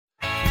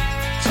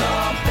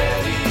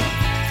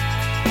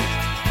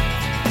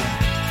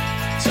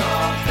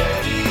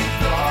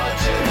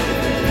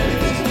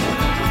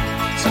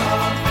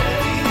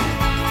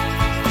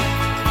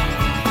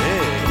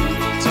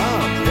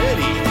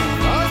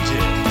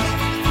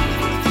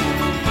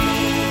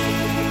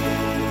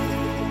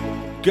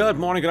Good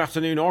morning, good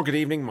afternoon, or good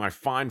evening, my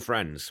fine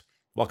friends.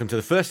 Welcome to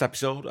the first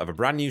episode of a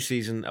brand new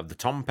season of the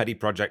Tom Petty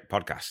Project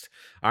podcast.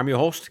 I'm your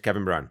host,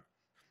 Kevin Brown.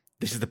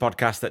 This is the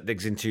podcast that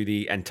digs into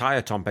the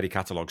entire Tom Petty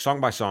catalogue, song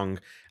by song,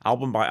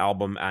 album by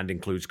album, and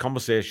includes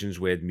conversations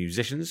with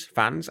musicians,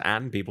 fans,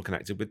 and people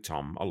connected with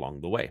Tom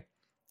along the way.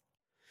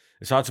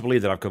 It's hard to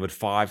believe that I've covered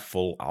 5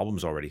 full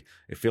albums already.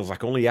 It feels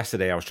like only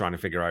yesterday I was trying to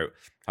figure out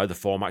how the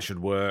format should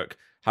work,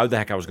 how the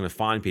heck I was going to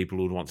find people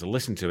who would want to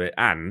listen to it,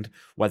 and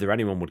whether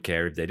anyone would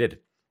care if they did.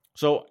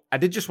 So I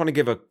did just want to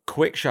give a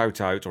quick shout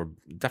out, or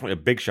definitely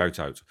a big shout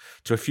out,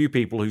 to a few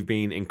people who've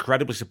been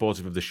incredibly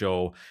supportive of the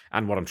show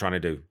and what I'm trying to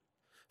do.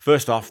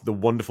 First off, the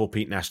wonderful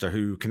Pete Nestor,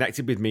 who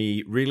connected with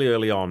me really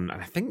early on,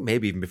 and I think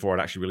maybe even before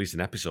I'd actually released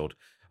an episode,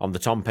 on the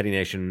Tom Petty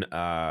Nation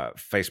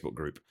Facebook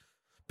group.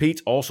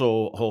 Pete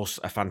also hosts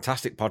a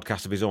fantastic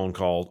podcast of his own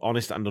called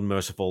Honest and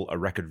Unmerciful, a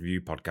record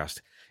review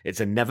podcast.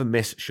 It's a never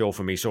miss show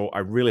for me, so I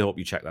really hope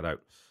you check that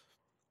out.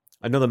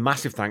 Another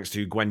massive thanks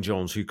to Gwen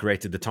Jones, who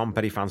created the Tom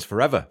Petty Fans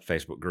Forever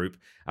Facebook group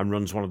and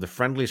runs one of the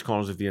friendliest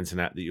corners of the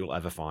internet that you'll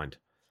ever find.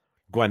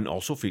 Gwen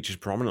also features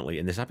prominently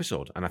in this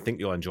episode, and I think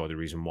you'll enjoy the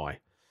reason why.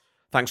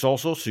 Thanks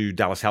also to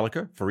Dallas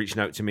Helliker for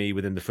reaching out to me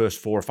within the first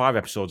 4 or 5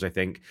 episodes, I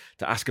think,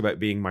 to ask about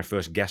being my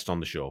first guest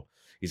on the show.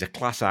 He's a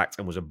class act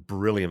and was a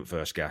brilliant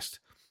first guest.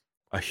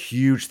 A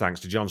huge thanks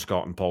to John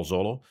Scott and Paul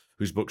Zolo,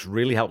 whose books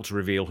really helped to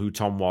reveal who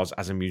Tom was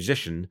as a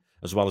musician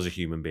as well as a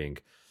human being.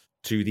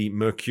 To the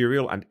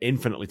mercurial and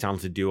infinitely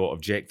talented duo of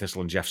Jake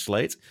Thistle and Jeff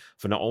Slate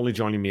for not only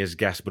joining me as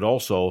guests, but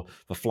also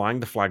for flying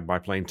the flag by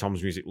playing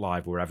Tom's music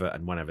live wherever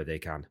and whenever they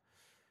can.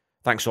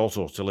 Thanks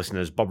also to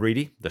listeners Bob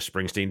Reedy, the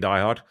Springsteen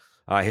diehard,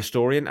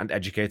 historian and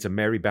educator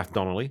Mary Beth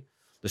Donnelly,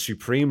 the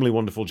supremely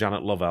wonderful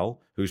Janet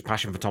Lovell, whose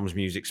passion for Tom's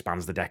music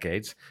spans the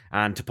decades,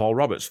 and to Paul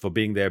Roberts for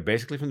being there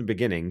basically from the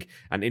beginning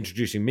and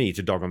introducing me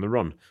to Dog on the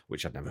Run,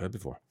 which I'd never heard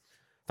before.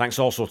 Thanks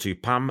also to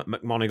Pam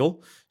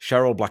McMonigal,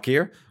 Cheryl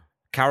Blackier,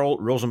 Carol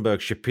Rosenberg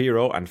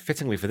Shapiro, and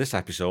fittingly for this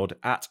episode,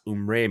 at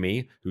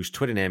Umrami, whose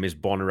Twitter name is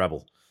Born a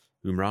Rebel.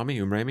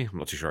 Umrami? I'm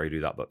not too sure how you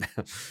do that,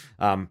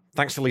 but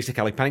thanks to Lisa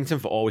Kelly Pennington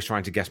for always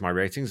trying to guess my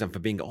ratings and for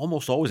being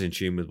almost always in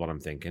tune with what I'm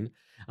thinking.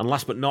 And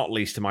last but not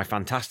least, to my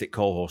fantastic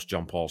co-host,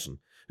 John Paulson,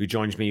 who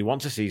joins me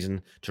once a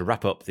season to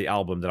wrap up the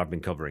album that I've been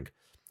covering.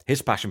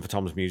 His passion for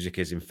Tom's music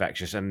is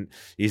infectious, and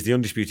he's the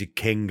undisputed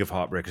king of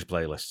Heartbreakers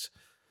playlists.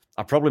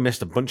 I probably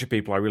missed a bunch of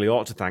people I really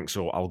ought to thank,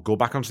 so I'll go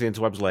back onto the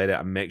interwebs later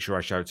and make sure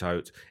I shout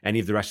out any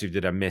of the rest of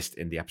you that I missed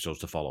in the episodes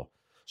to follow.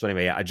 So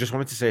anyway, I just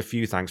wanted to say a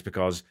few thanks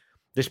because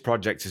this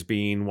project has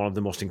been one of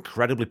the most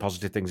incredibly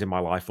positive things in my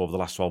life over the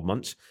last 12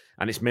 months,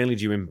 and it's mainly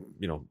due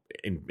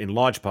in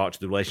large part to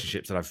the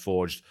relationships that I've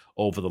forged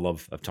over the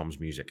love of Tom's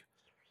music.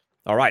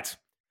 All right.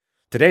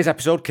 Today's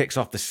episode kicks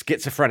off the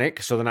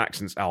Schizophrenic Southern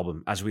Accents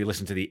album as we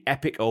listen to the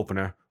epic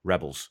opener,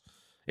 Rebels.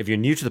 If you're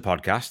new to the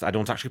podcast, I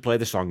don't actually play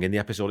the song in the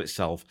episode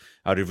itself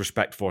out of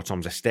respect for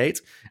Tom's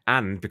estate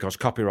and because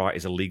copyright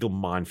is a legal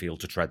minefield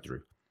to tread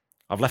through.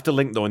 I've left a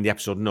link though in the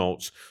episode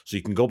notes so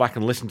you can go back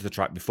and listen to the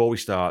track before we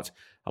start,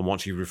 and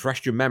once you've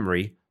refreshed your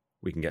memory,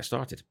 we can get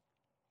started.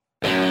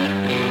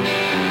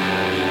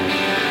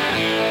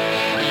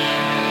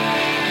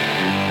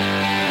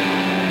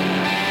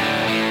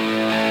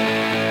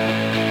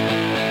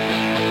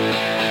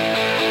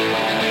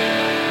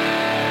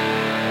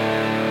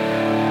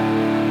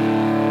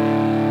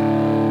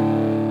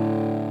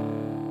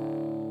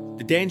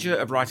 The danger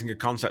of writing a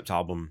concept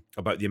album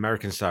about the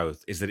American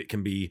South is that it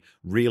can be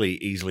really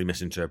easily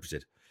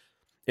misinterpreted.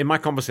 In my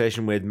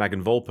conversation with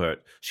Megan Volpert,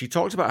 she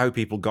talked about how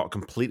people got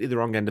completely the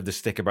wrong end of the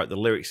stick about the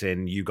lyrics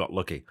in You Got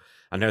Lucky,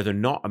 and how they're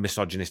not a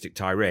misogynistic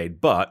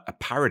tirade, but a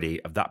parody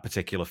of that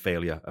particular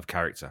failure of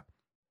character.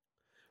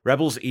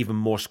 Rebels even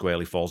more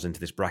squarely falls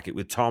into this bracket,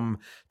 with Tom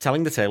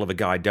telling the tale of a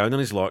guy down on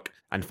his luck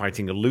and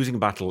fighting a losing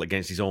battle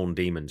against his own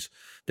demons.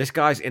 This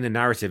guy's inner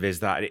narrative is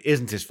that it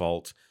isn't his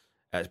fault,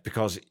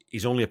 because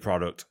he's only a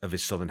product of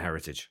his Southern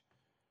heritage.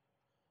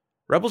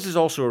 Rebels is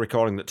also a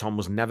recording that Tom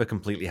was never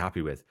completely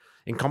happy with.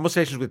 In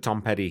conversations with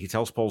Tom Petty, he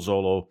tells Paul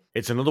Zolo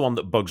it's another one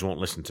that Bugs won't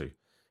listen to.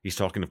 He's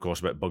talking, of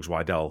course, about Bugs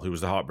Wydell, who was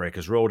the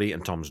Heartbreakers roadie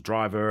and Tom's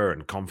driver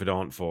and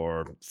confidant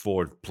for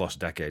 4+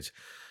 decades.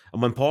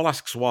 And when Paul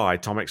asks why,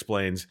 Tom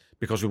explains,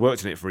 because we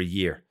worked on it for a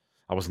year.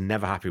 I was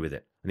never happy with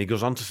it. And he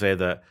goes on to say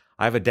that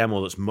I have a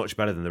demo that's much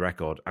better than the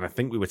record, and I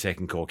think we were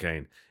taking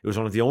cocaine. It was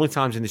one of the only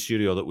times in the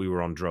studio that we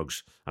were on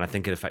drugs, and I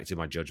think it affected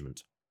my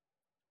judgment.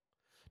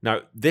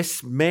 Now,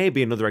 this may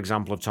be another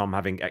example of Tom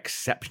having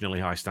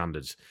exceptionally high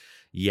standards.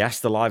 Yes,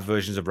 the live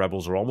versions of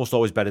Rebels are almost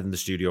always better than the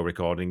studio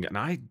recording,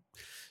 and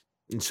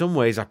in some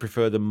ways, I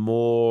prefer the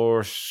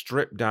more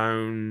stripped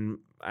down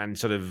and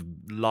sort of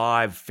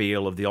live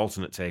feel of the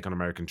alternate take on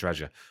American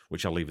Treasure,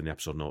 which I'll leave in the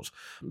episode notes.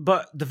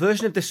 But the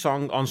version of this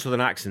song on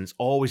Southern Accents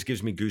always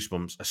gives me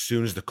goosebumps as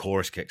soon as the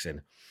chorus kicks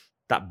in.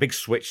 That big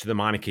switch to the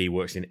minor key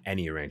works in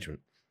any arrangement.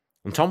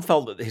 And Tom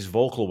felt that his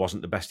vocal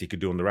wasn't the best he could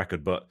do on the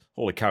record, but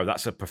holy cow,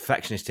 that's a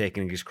perfectionist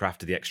taking his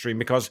craft to the extreme,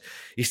 because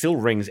he still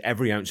wrings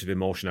every ounce of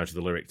emotion out of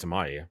the lyric to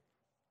my ear.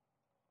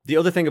 The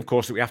other thing, of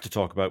course, that we have to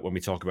talk about when we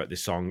talk about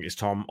this song is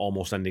Tom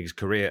almost ending his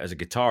career as a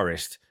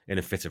guitarist in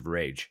a fit of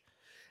rage.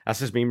 As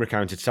has been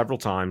recounted several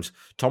times,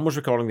 Tom was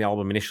recording the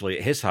album initially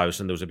at his house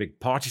and there was a big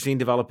party scene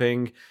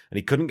developing and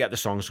he couldn't get the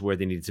songs to where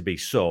they needed to be,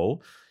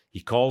 so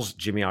he calls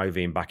Jimmy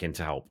Iovine back in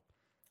to help.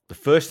 The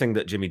first thing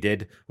that Jimmy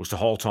did was to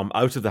haul Tom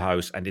out of the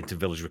house and into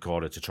Village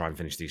Recorder to try and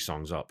finish these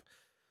songs up.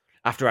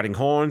 After adding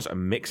horns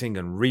and mixing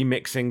and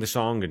remixing the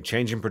song and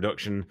changing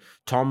production,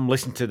 Tom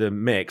listened to the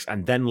mix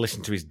and then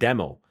listened to his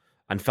demo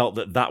and felt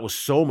that that was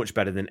so much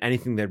better than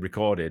anything they'd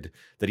recorded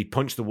that he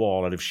punched the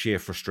wall out of sheer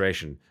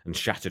frustration and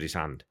shattered his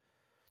hand.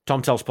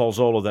 Tom tells Paul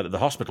Zolo that at the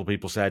hospital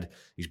people said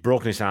he's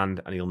broken his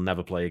hand and he'll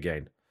never play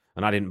again.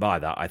 And I didn't buy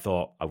that. I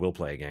thought, I will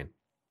play again.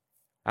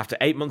 After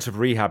 8 months of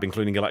rehab,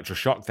 including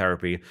electroshock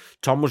therapy,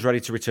 Tom was ready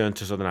to return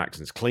to Southern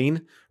accents,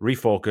 clean,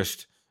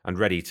 refocused, and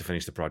ready to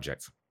finish the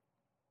project.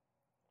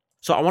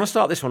 So I want to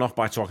start this one off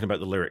by talking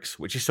about the lyrics,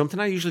 which is something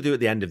I usually do at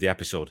the end of the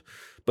episode.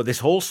 But this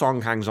whole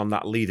song hangs on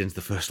that lead into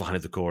the first line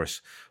of the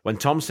chorus. When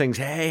Tom sings,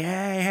 hey,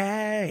 hey,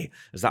 hey,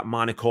 as that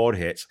minor chord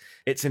hits,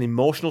 it's an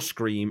emotional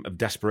scream of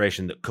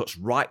desperation that cuts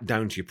right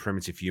down to your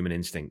primitive human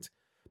instinct.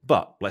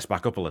 But let's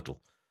back up a little.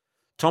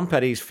 Tom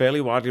Petty is fairly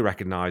widely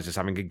recognised as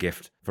having a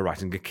gift for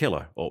writing a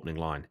killer opening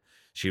line.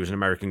 She was an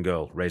American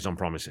girl, raised on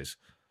promises.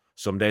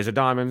 Some days are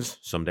diamonds,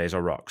 some days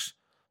are rocks.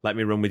 Let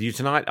me run with you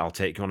tonight, I'll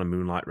take you on a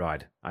moonlight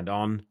ride. And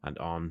on, and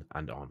on,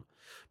 and on.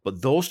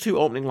 But those two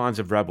opening lines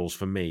of Rebels,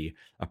 for me,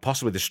 are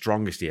possibly the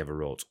strongest he ever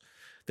wrote.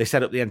 They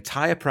set up the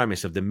entire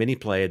premise of the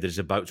mini-play that is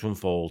about to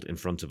unfold in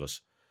front of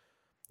us.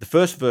 The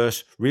first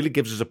verse really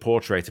gives us a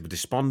portrait of a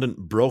despondent,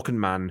 broken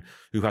man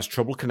who has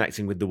trouble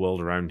connecting with the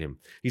world around him.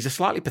 He's a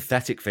slightly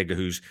pathetic figure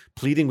who's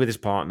pleading with his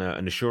partner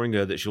and assuring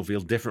her that she'll feel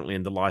differently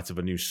in the light of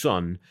a new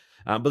sun.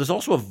 But there's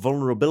also a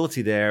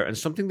vulnerability there and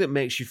something that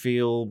makes you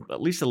feel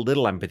at least a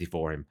little empathy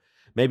for him.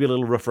 Maybe a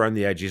little rough around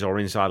the edges or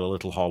inside a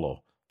little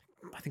hollow.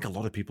 I think a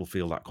lot of people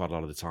feel that quite a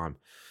lot of the time.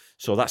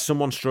 So that's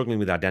someone struggling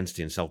with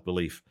identity and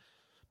self-belief.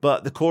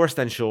 But the chorus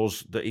then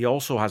shows that he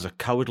also has a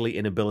cowardly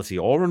inability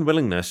or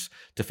unwillingness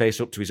to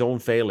face up to his own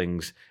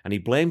failings, and he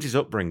blames his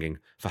upbringing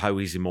for how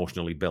he's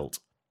emotionally built.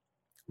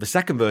 The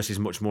second verse is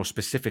much more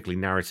specifically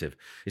narrative.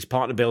 His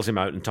partner bails him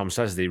out, and Tom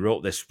says that he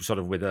wrote this sort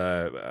of with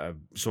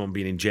someone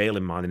being in jail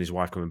in mind and his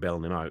wife coming and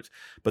bailing him out.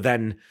 But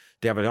then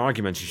they have an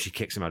argument and she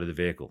kicks him out of the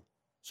vehicle.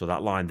 So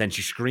that line, then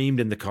she screamed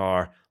in the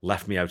car,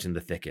 left me out in the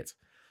thicket.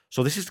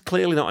 So this is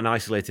clearly not an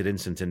isolated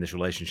incident in this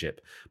relationship,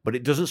 but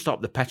it doesn't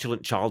stop the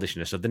petulant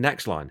childishness of the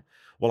next line.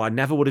 Well, I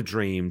never would have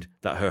dreamed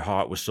that her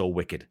heart was so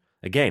wicked.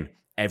 Again,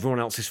 everyone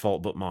else's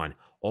fault but mine,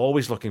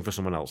 always looking for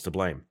someone else to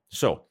blame.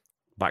 So,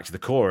 back to the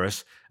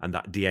chorus and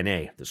that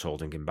DNA that's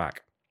holding him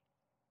back.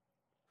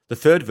 The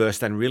third verse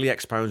then really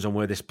expounds on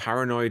where this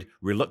paranoid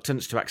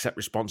reluctance to accept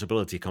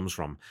responsibility comes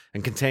from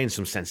and contains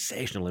some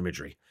sensational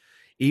imagery.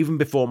 Even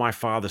before my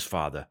father's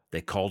father,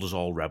 they called us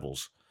all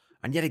rebels.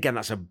 And yet again,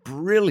 that's a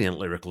brilliant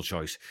lyrical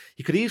choice.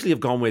 He could easily have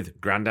gone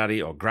with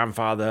granddaddy or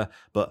grandfather,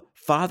 but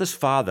father's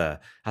father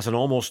has an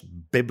almost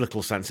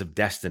biblical sense of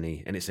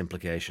destiny in its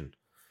implication.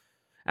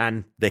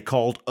 And they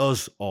called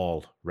us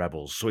all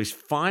rebels. So he's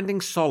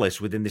finding solace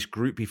within this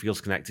group he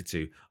feels connected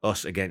to,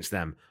 us against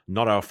them.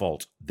 Not our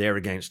fault, they're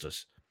against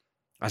us.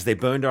 As they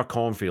burned our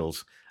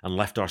cornfields and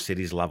left our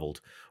cities leveled,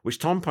 which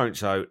Tom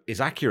points out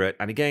is accurate,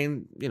 and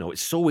again,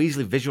 it's so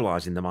easily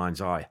visualized in the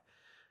mind's eye.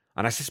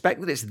 And I suspect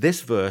that it's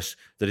this verse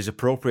that is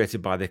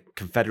appropriated by the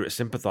Confederate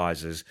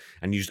sympathizers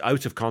and used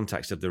out of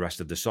context of the rest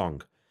of the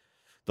song.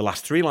 The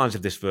last three lines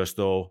of this verse,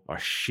 though, are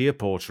sheer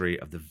poetry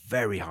of the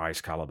very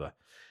highest caliber.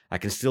 I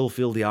can still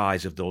feel the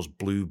eyes of those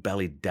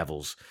blue-bellied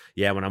devils,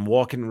 when I'm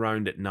walking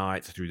around at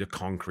night through the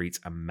concrete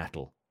and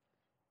metal.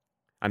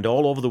 And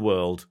all over the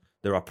world,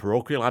 there are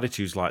parochial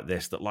attitudes like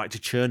this that like to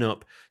churn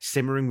up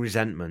simmering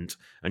resentment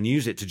and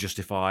use it to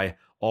justify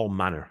all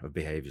manner of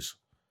behaviours.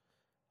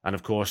 And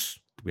of course,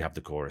 we have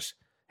the chorus.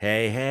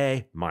 Hey,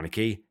 hey, minor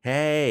key,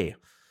 hey.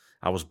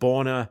 I was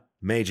born a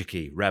major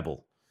key,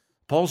 rebel.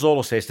 Paul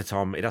Zolo says to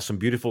Tom, it has some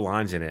beautiful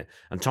lines in it,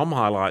 and Tom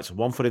highlights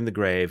 1 foot in the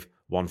grave,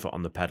 1 foot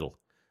on the pedal.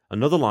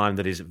 Another line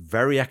that is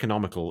very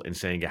economical in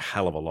saying a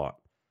hell of a lot.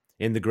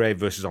 In the grave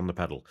versus on the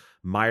pedal.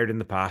 Mired in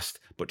the past,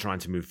 but trying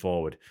to move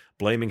forward.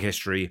 Blaming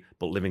history,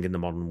 but living in the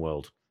modern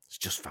world. It's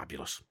just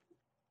fabulous.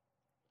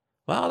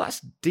 Well, that's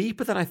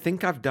deeper than I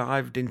think I've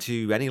dived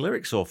into any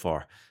lyrics so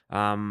far.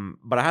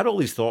 But I had all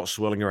these thoughts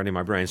swirling around in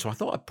my brain, so I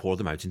thought I'd pour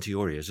them out into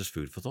your ears as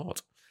food for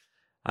thought.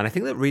 And I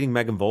think that reading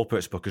Megan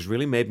Volpert's book has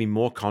really made me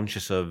more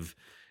conscious of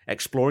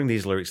exploring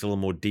these lyrics a little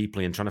more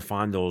deeply and trying to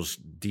find those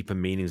deeper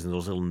meanings and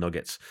those little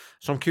nuggets.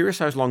 So I'm curious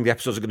how long the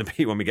episodes are going to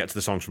be when we get to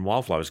the songs from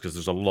Wildflowers, because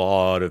there's a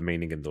lot of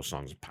meaning in those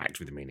songs, packed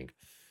with meaning.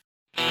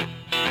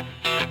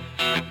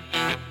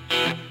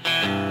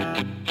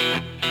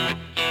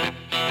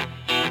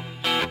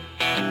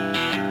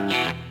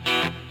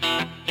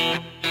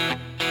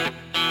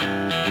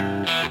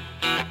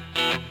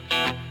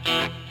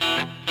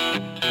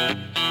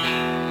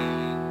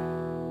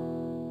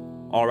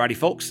 Alrighty,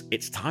 folks,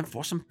 it's time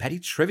for some petty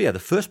trivia, the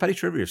first petty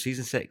trivia of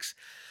Season 6.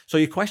 So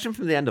your question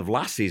from the end of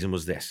last season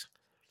was this.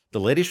 The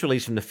latest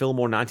release from the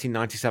Fillmore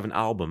 1997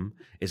 album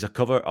is a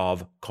cover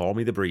of Call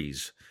Me the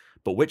Breeze.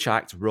 But which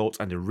act wrote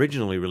and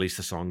originally released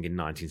the song in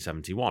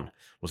 1971?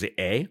 Was it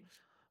A,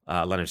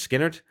 Leonard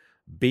Skinner,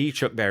 B,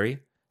 Chuck Berry,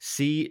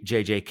 C,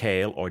 J.J.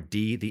 Cale, or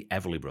D, the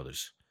Everly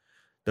Brothers?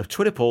 The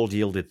Twitter poll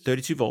yielded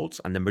 32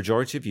 votes, and the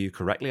majority of you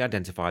correctly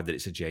identified that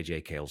it's a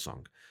J.J. Cale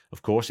song.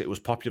 Of course, it was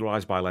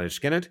popularised by Leonard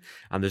Skinner,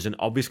 and there's an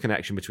obvious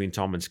connection between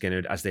Tom and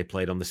Skinner as they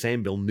played on the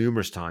same bill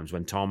numerous times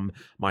when Tom,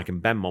 Mike,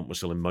 and Benmont were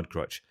still in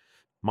Mudcrutch.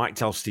 Mike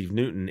tells Steve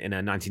Newton in a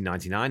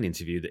 1999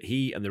 interview that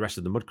he and the rest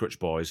of the Mudcrutch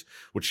boys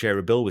would share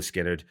a bill with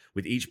Skinner,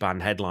 with each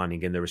band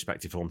headlining in their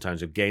respective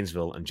hometowns of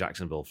Gainesville and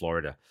Jacksonville,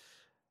 Florida.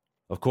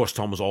 Of course,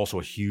 Tom was also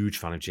a huge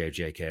fan of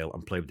J.J. Cale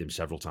and played with him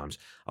several times.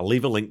 I'll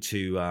leave a link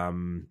to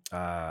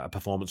a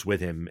performance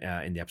with him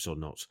in the episode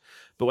notes.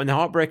 But when the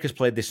Heartbreakers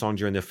played this song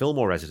during their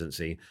Fillmore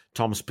residency,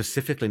 Tom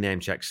specifically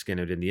name-checked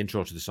Skinner in the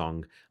intro to the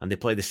song, and they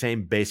played the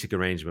same basic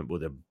arrangement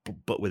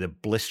but with a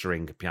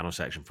blistering piano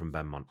section from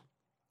Benmont.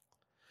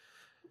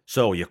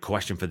 So your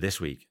question for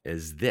this week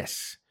is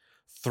this.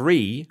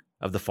 3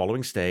 of the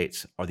following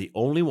states are the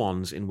only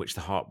ones in which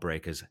the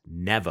Heartbreakers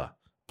never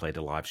played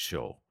a live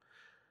show.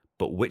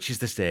 But which is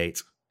the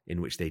state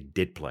in which they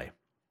did play?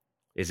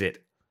 Is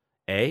it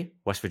A,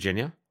 West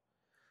Virginia,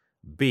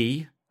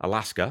 B,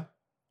 Alaska,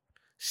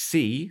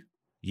 C,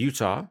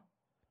 Utah,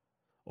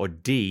 or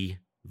D,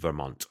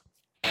 Vermont?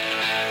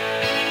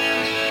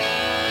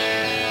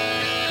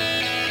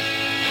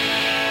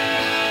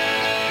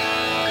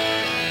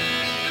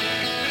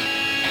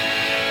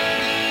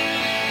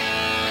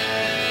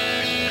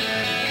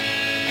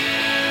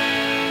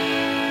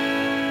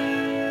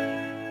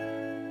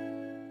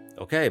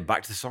 Okay,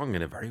 back to the song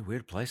in a very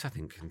weird place, I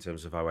think, in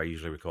terms of how I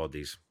usually record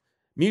these.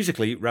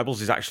 Musically,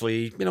 Rebels is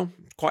actually,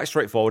 quite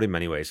straightforward in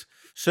many ways.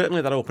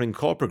 Certainly that opening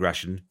chord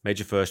progression,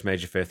 major first,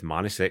 major fifth,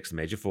 minor sixth,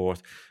 major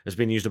fourth, has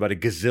been used about a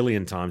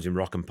gazillion times in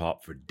rock and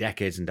pop for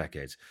decades and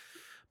decades.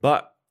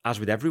 But, as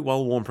with every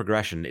well-worn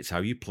progression, it's how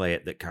you play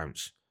it that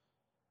counts.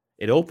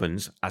 It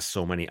opens, as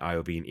so many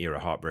Iovine and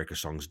era Heartbreaker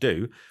songs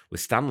do, with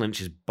Stan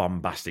Lynch's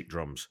bombastic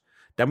drums.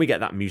 Then we get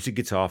that muted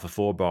guitar for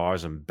 4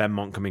 bars and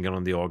Benmont coming in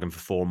on the organ for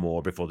 4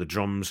 more before the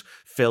drums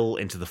fill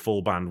into the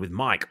full band, with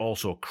Mike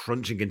also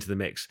crunching into the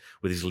mix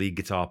with his lead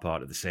guitar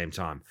part at the same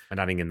time and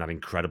adding in that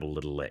incredible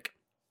little lick.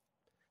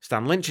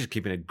 Stan Lynch is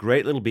keeping a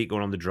great little beat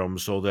going on the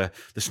drums, so the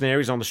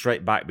snare is on the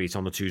straight backbeat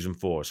on the 2s and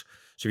 4s.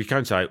 So if you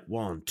count out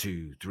 1,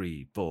 2,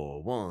 3,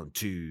 4, 1,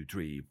 2,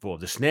 3, 4,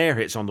 the snare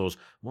hits on those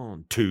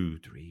 1, 2,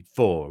 3,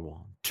 4,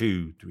 1,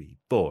 2, 3,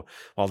 4,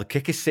 while the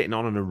kick is sitting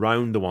on and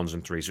around the 1s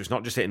and 3s. So it's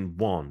not just hitting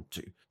 1,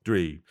 2,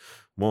 3,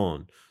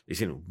 1. It's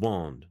hitting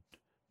 1,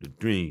 2,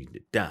 3,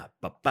 da,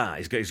 ba, ba.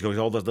 He's got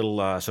all those little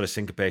sort of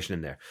syncopation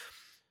in there.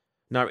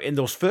 Now, in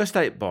those first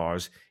 8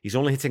 bars, he's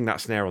only hitting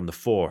that snare on the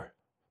 4.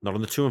 Not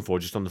on the 2 and 4,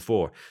 just on the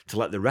 4, to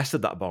let the rest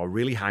of that bar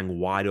really hang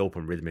wide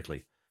open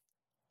rhythmically.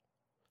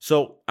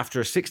 So,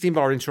 after a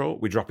 16-bar intro,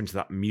 we drop into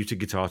that muted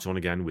guitar tone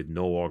again with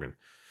no organ.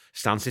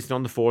 Stan sitting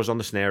on the 4s on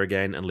the snare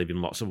again and leaving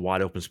lots of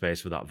wide open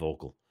space for that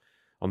vocal.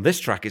 On this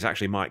track, it's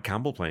actually Mike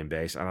Campbell playing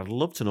bass, and I'd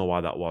love to know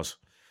why that was.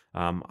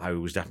 I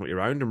was definitely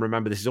around, and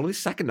remember, this is only the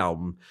second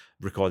album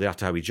recorded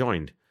after how he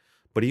joined.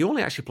 But he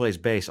only actually plays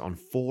bass on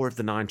 4 of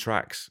the 9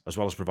 tracks, as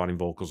well as providing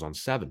vocals on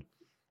 7.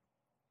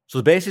 So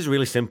the bass is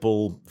really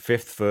simple,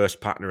 5th, 1st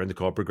pattern in the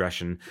chord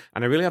progression,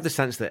 and I really have the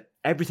sense that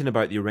everything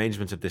about the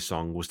arrangement of this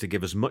song was to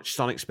give as much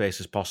sonic space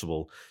as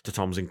possible to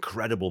Tom's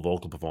incredible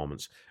vocal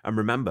performance. And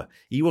remember,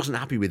 he wasn't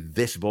happy with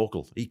this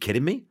vocal. Are you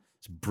kidding me?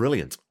 It's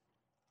brilliant.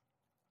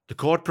 The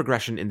chord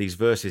progression in these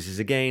verses is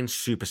again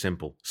super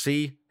simple.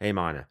 C, A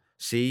minor,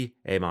 C,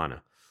 A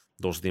minor.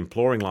 Those are the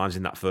imploring lines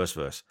in that first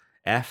verse.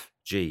 F,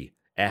 G,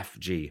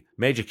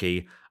 major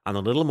key, and a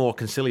little more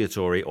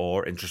conciliatory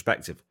or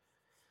introspective.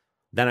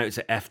 Then out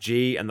to F,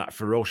 G, and that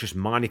ferocious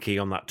minor key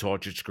on that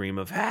tortured scream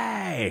of,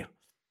 hey!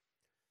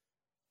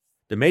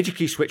 The major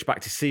key switch back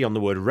to C on the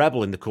word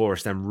rebel in the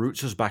chorus then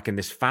roots us back in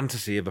this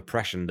fantasy of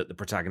oppression that the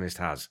protagonist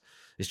has.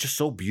 It's just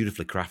so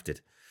beautifully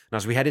crafted. And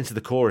as we head into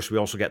the chorus, we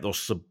also get those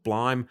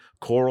sublime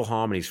choral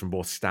harmonies from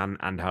both Stan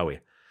and Howie.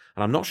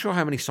 And I'm not sure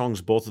how many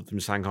songs both of them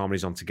sang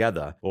harmonies on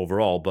together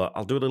overall, but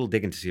I'll do a little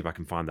digging to see if I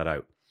can find that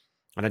out.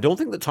 And I don't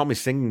think that Tom is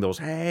singing those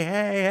hey,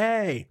 hey,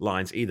 hey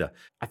lines either.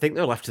 I think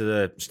they're left to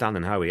the Stan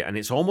and Howie, and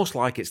it's almost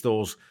like it's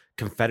those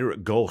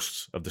Confederate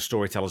ghosts of the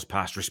storyteller's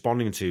past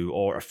responding to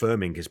or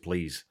affirming his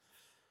pleas.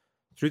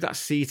 Through that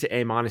C to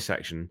A minor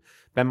section,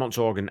 Benmont's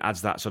organ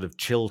adds that sort of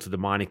chill to the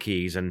minor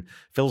keys and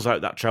fills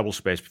out that treble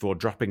space before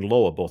dropping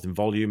lower both in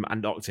volume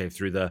and octave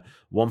through the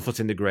 1 foot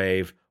in the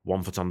grave,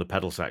 1 foot on the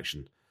pedal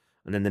section.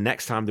 And then the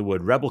next time the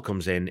word rebel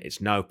comes in,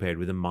 it's now paired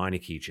with a minor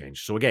key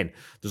change. So again,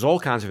 there's all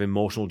kinds of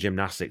emotional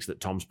gymnastics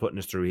that Tom's putting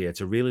us through here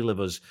to really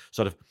leave us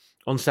sort of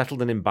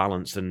unsettled and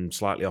imbalanced and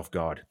slightly off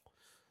guard.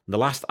 The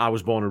last I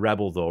was born a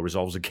rebel, though,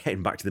 resolves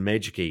again back to the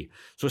major key.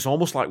 So it's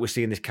almost like we're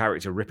seeing this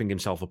character ripping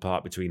himself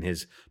apart between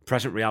his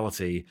present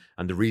reality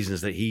and the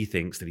reasons that he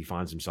thinks that he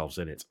finds himself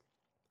in it.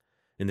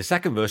 In the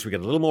second verse, we get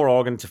a little more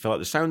organ to fill out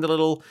the sound a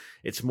little.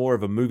 It's more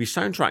of a movie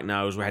soundtrack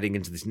now as we're heading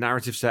into this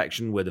narrative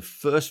section where the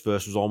first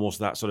verse was almost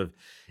that sort of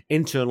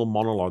internal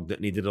monologue that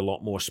needed a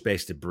lot more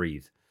space to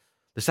breathe.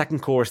 The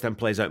second chorus then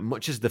plays out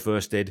much as the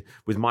first did,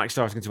 with Mike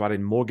starting to add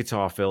in more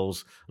guitar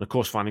fills and, of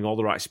course, finding all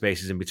the right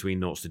spaces in between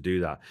notes to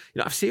do that.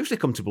 I've seriously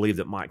come to believe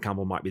that Mike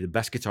Campbell might be the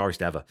best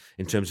guitarist ever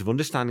in terms of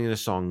understanding a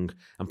song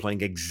and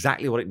playing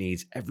exactly what it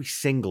needs every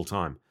single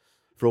time.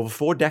 For over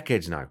 4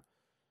 decades now.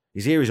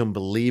 His ear is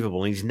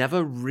unbelievable, and he's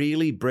never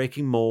really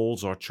breaking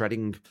molds or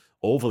treading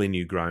overly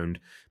new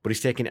ground, but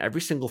he's taking every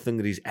single thing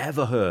that he's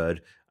ever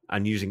heard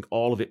and using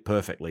all of it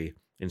perfectly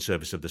in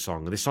service of the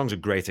song. And this song's a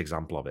great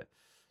example of it.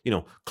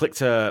 Click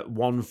to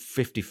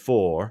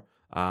 154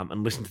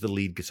 and listen to the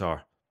lead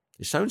guitar.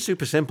 It sounds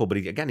super simple, but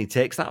he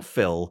takes that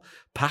fill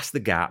past the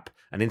gap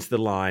and into the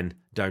line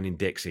down in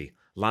Dixie,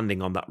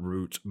 landing on that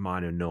root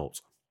minor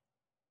note.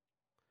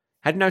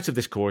 Heading out of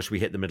this chorus,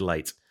 we hit the middle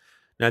 8.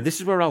 Now,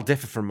 this is where I'll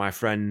differ from my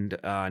friend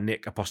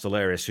Nick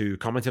Apostolaris, who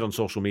commented on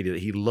social media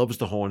that he loves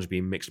the horns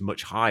being mixed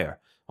much higher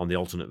on the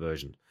alternate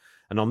version.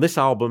 And on this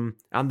album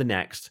and the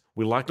next,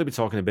 we'll likely be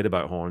talking a bit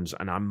about horns,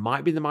 and I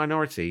might be the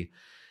minority,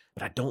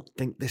 but I don't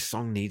think this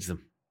song needs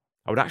them.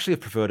 I would actually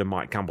have preferred a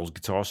Mike Campbell's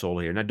guitar solo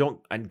here. Now,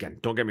 don't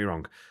get me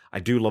wrong, I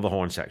do love a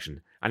horn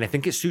section, and I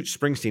think it suits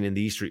Springsteen and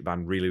the E Street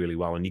Band really, really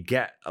well, and you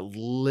get a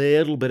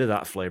little bit of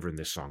that flavor in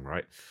this song,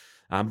 right?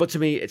 But to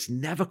me, it's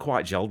never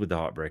quite gelled with the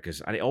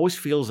Heartbreakers, and it always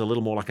feels a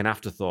little more like an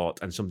afterthought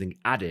and something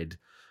added,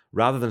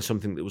 rather than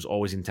something that was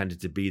always intended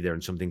to be there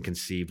and something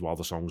conceived while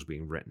the song was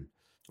being written.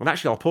 And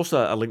actually, I'll post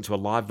a link to a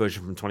live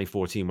version from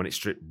 2014 when it's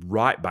stripped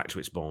right back to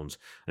its bones,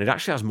 and it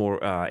actually has more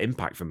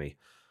impact for me.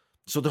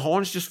 So the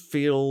horns just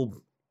feel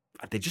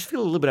a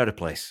little bit out of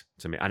place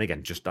to me. And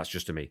again, that's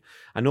just to me.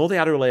 I know they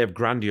add a layer of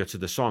grandeur to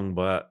the song,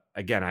 but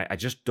again, I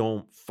just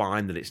don't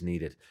find that it's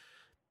needed.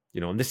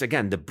 And this,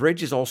 again, the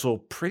bridge is also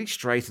pretty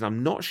straight, and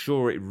I'm not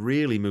sure it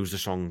really moves the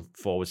song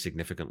forward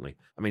significantly.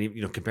 I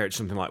mean, compared to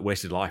something like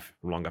Wasted Life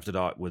from Long After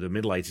Dark, where the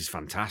middle 8 is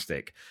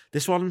fantastic.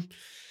 This one,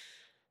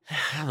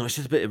 I don't know, it's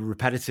just a bit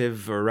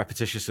repetitive or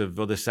repetitious of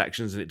other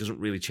sections, and it doesn't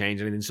really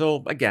change anything.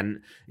 So,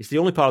 again, it's the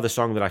only part of the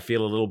song that I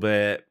feel a little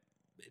bit,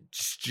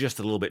 just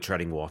a little bit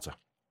treading water.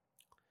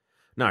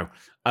 Now,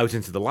 out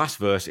into the last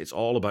verse, it's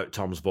all about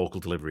Tom's vocal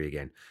delivery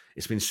again.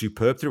 It's been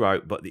superb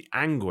throughout, but the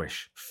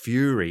anguish,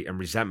 fury, and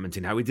resentment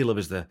in how he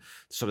delivers the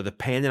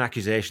pain and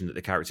accusation that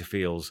the character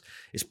feels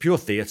is pure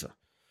theatre.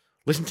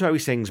 Listen to how he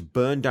sings,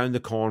 "Burned down the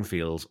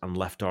cornfields and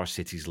left our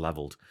cities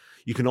levelled."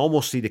 You can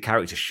almost see the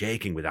character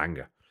shaking with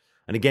anger.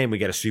 And again, we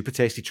get a super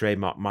tasty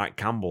trademark Mike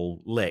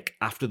Campbell lick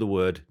after the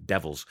word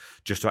devils,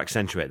 just to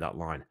accentuate that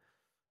line.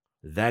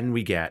 Then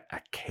we get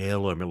a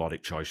killer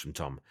melodic choice from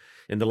Tom.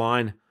 In the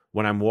line,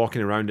 "When I'm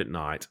walking around at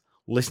night,"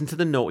 listen to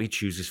the note he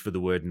chooses for the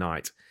word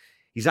night.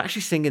 He's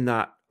actually singing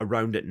that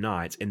around at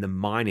night in the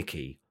minor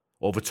key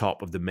over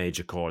top of the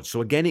major chord. So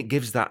again, it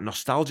gives that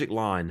nostalgic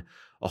line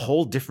a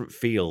whole different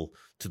feel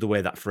to the way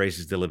that phrase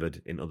is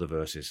delivered in other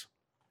verses.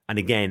 And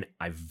again,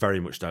 I very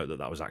much doubt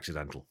that was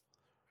accidental.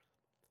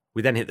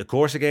 We then hit the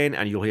chorus again,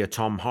 and you'll hear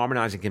Tom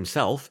harmonizing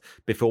himself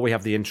before we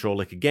have the intro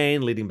lick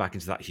again, leading back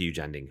into that huge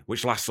ending,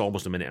 which lasts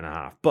almost a minute and a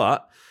half.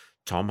 But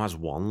Tom has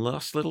one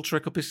last little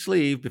trick up his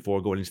sleeve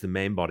before going into the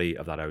main body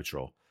of that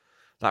outro.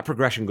 That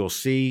progression goes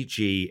C,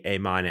 G, A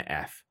minor,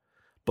 F.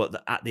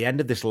 But at the end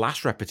of this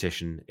last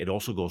repetition, it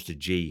also goes to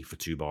G for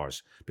 2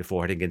 bars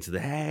before heading into the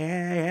hey,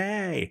 hey,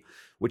 hey,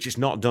 which is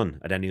not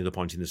done at any other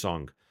point in the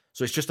song.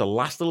 So it's just a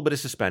last little bit of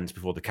suspense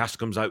before the cast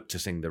comes out to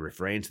sing the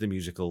refrain to the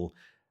musical,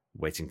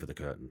 Waiting for the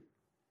Curtain.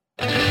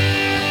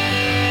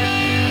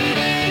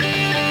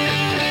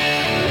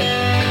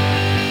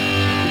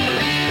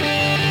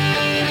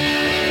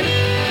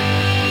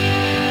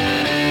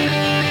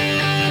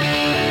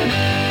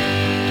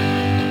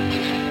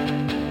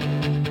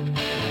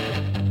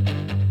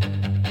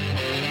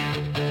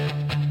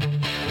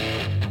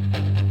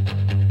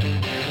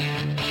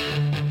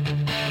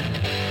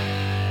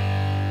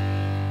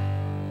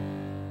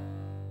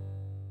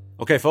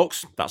 Okay,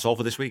 folks, that's all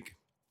for this week.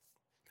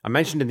 I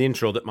mentioned in the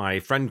intro that my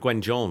friend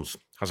Gwen Jones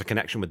has a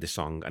connection with this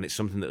song, and it's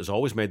something that has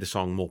always made the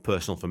song more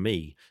personal for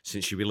me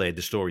since she relayed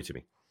the story to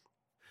me.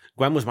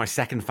 Gwen was my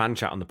second fan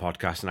chat on the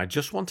podcast, and I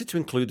just wanted to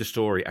include the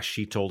story as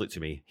she told it to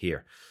me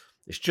here.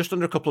 It's just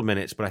under a couple of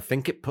minutes, but I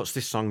think it puts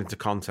this song into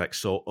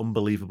context so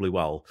unbelievably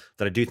well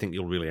that I do think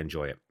you'll really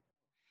enjoy it.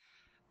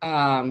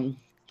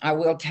 I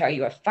will tell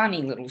you a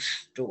funny little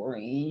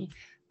story.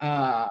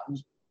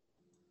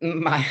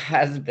 My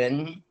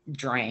husband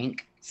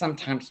drank,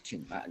 sometimes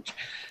too much.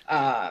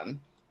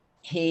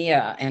 He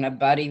and a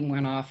buddy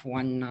went off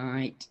one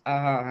night,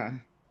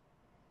 and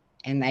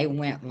they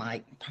went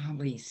like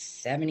probably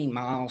 70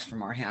 miles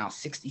from our house,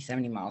 60,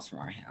 70 miles from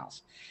our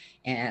house.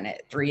 And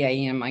at 3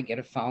 a.m., I get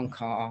a phone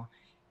call,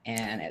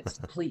 and it's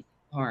the police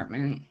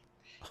department.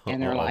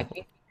 And they're like,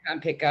 "We can come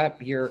pick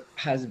up your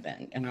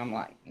husband." And I'm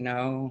like,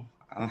 "No,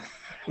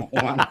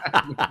 one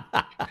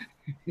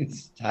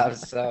stuff.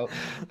 So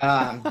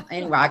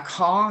anyway, I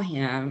call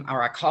him,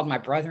 or I called my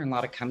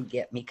brother-in-law to come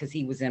get me because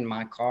he was in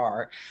my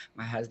car.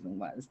 My husband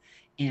was.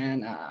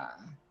 And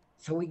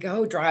so we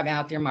go drive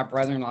out there. My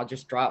brother-in-law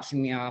just drops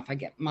me off. I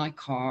get my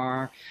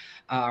car,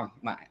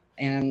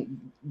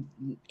 and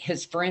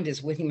his friend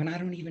is with him, and I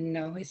don't even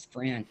know his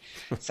friend.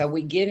 So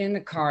we get in the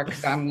car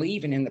because I'm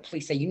leaving, and the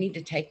police say, you need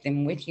to take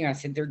them with you. I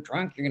said, they're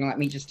drunk. You're going to let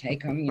me just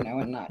take them,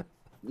 and not.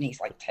 And he's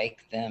like,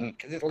 take them,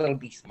 because it's a little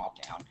bitty small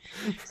town.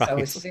 Right. So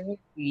as soon as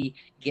we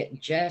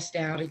get just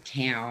out of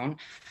town,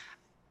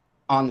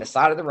 on the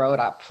side of the road,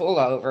 I pull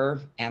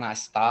over and I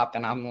stop,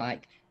 and I'm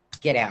like,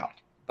 get out.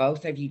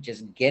 Both of you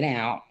just get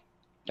out.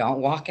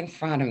 Don't walk in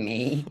front of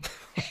me.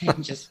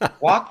 Just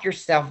walk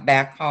yourself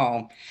back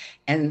home.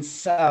 And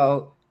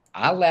so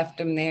I left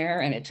him there,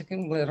 and it took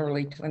him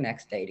literally till the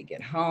next day to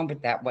get home,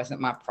 but that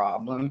wasn't my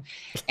problem.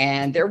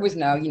 And there was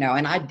no,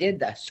 and I did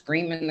the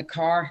scream in the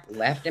car,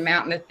 left him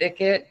out in the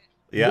thicket.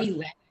 Yeah. We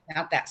left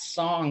out that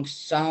song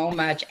so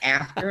much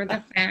after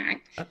the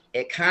fact.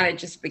 It kind of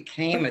just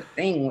became a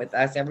thing with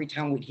us. Every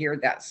time we'd hear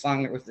that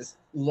song, there was this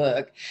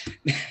look.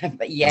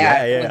 But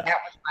yeah. That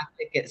was my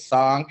thicket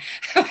song.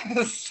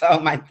 So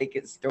my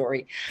thicket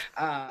story.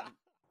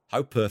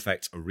 How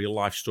perfect a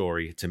real-life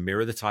story to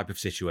mirror the type of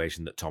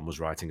situation that Tom was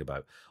writing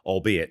about,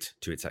 albeit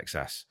to its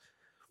excess.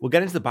 We'll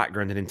get into the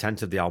background and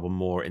intent of the album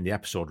more in the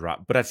episode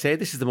wrap, but I'd say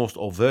this is the most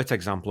overt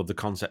example of the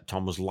concept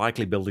Tom was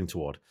likely building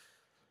toward.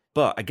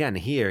 But again,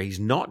 here, he's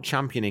not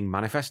championing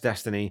Manifest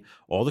Destiny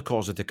or the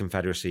cause of the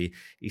Confederacy.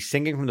 He's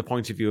singing from the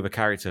point of view of a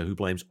character who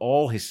blames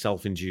all his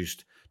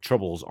self-induced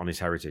troubles on his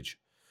heritage.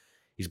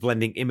 He's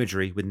blending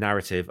imagery with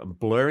narrative and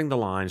blurring the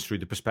lines through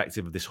the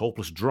perspective of this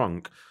hopeless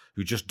drunk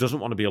who just doesn't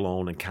want to be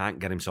alone and can't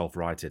get himself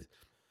righted.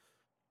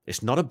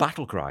 It's not a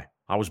battle cry.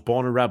 I was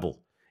born a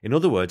rebel. In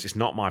other words, it's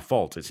not my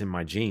fault. It's in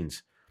my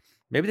genes.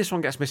 Maybe this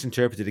one gets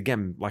misinterpreted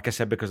again, like I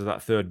said, because of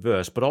that third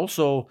verse, but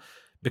also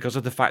because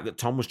of the fact that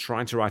Tom was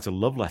trying to write a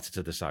love letter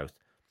to the South.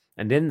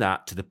 And in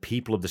that, to the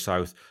people of the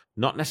South,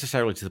 not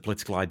necessarily to the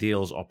political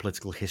ideals or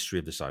political history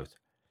of the South.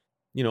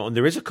 And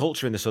there is a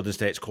culture in the southern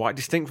states quite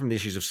distinct from the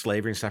issues of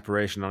slavery and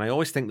separation, and I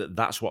always think that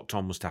that's what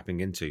Tom was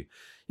tapping into.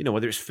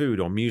 Whether it's food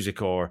or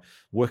music or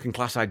working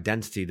class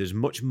identity, there's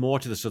much more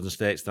to the southern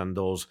states than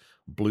those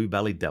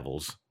blue-bellied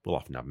devils will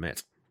often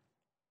admit.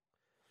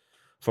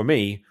 For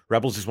me,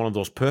 Rebels is one of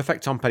those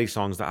perfect Tom Petty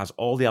songs that has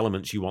all the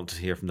elements you want to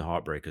hear from the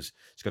Heartbreakers.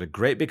 It's got a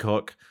great big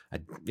hook, a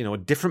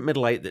different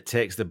middle eight that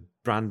takes the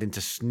brand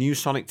into new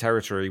sonic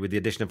territory with the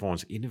addition of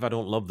horns, even if I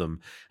don't love them,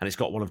 and it's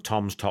got one of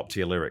Tom's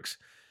top-tier lyrics.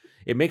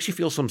 It makes you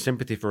feel some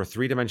sympathy for a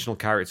three-dimensional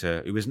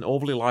character who isn't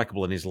overly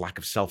likable in his lack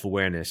of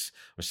self-awareness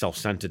or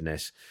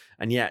self-centeredness,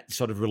 and yet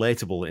sort of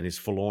relatable in his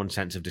forlorn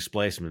sense of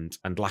displacement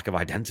and lack of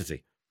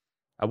identity.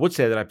 I would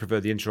say that I prefer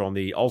the intro on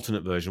the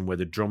alternate version where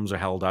the drums are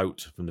held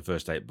out from the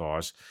first 8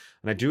 bars,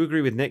 and I do agree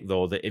with Nick,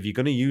 though, that if you're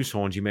going to use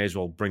horns, you may as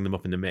well bring them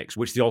up in the mix,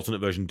 which the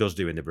alternate version does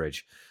do in the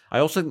bridge. I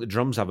also think the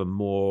drums have a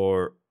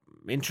more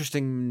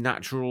interesting,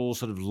 natural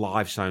sort of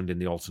live sound in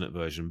the alternate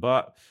version,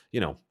 but,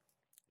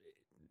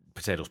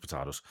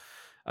 potatoes.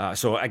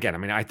 So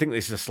again, I think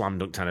this is a slam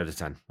dunk 10 out of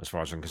 10 as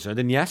far as I'm concerned.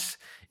 And yes,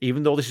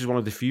 even though this is one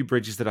of the few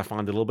bridges that I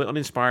find a little bit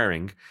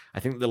uninspiring, I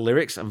think the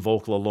lyrics and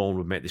vocal alone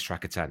would make this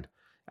track a 10.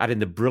 Add in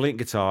the brilliant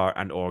guitar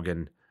and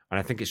organ, and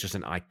I think it's just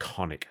an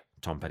iconic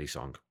Tom Petty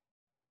song.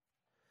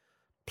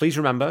 Please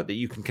remember that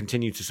you can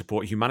continue to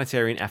support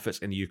humanitarian efforts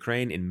in the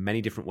Ukraine in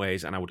many different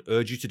ways, and I would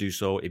urge you to do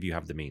so if you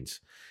have the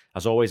means.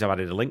 As always, I've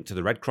added a link to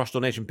the Red Cross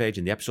donation page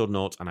in the episode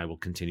notes, and I will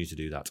continue to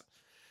do that.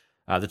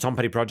 The Tom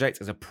Petty Project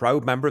is a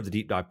proud member of the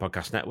Deep Dive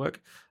Podcast Network.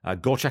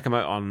 Go check them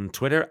out on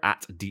Twitter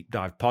at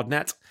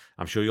DeepDivePodNet.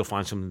 I'm sure you'll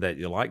find something that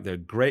you like. They're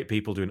great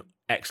people doing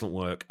excellent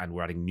work, and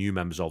we're adding new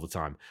members all the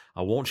time.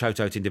 I won't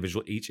shout out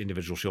each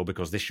individual show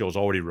because this show's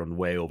already run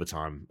way over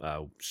time,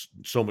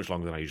 so much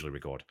longer than I usually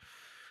record.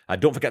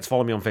 Don't forget to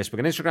follow me on Facebook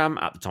and Instagram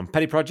at the Tom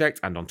Petty Project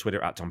and on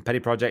Twitter at Tom Petty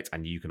Project,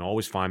 and you can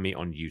always find me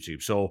on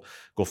YouTube. So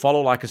go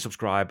follow, like, and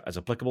subscribe as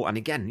applicable. And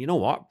again, you know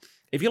what?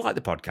 If you like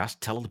the podcast,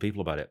 tell other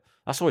people about it.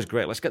 That's always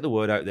great. Let's get the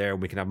word out there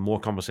and we can have more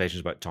conversations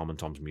about Tom and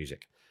Tom's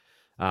music.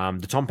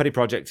 The Tom Petty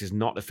Project is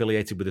not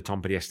affiliated with the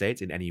Tom Petty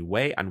Estate in any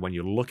way, and when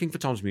you're looking for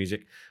Tom's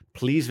music,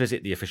 please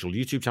visit the official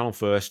YouTube channel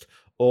first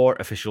or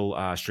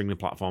official streaming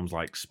platforms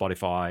like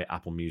Spotify,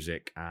 Apple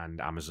Music, and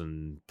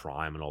Amazon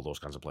Prime and all those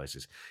kinds of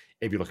places.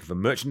 If you're looking for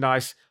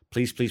merchandise,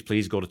 please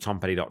go to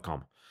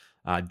tompetty.com.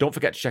 Don't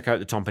forget to check out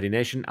the Tom Petty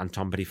Nation and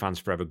Tom Petty Fans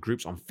Forever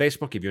groups on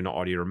Facebook if you're not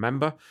already a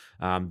member.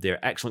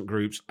 They're excellent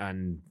groups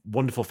and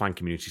wonderful fan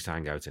communities to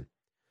hang out in.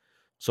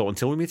 So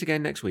until we meet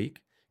again next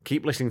week,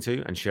 keep listening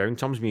to and sharing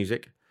Tom's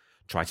music.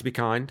 Try to be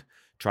kind.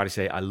 Try to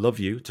say I love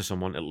you to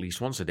someone at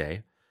least once a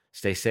day.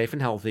 Stay safe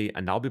and healthy,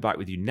 and I'll be back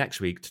with you next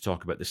week to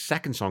talk about the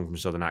second song from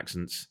Southern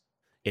Accents,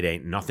 It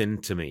Ain't Nothing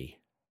to Me.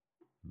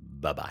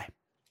 Bye-bye.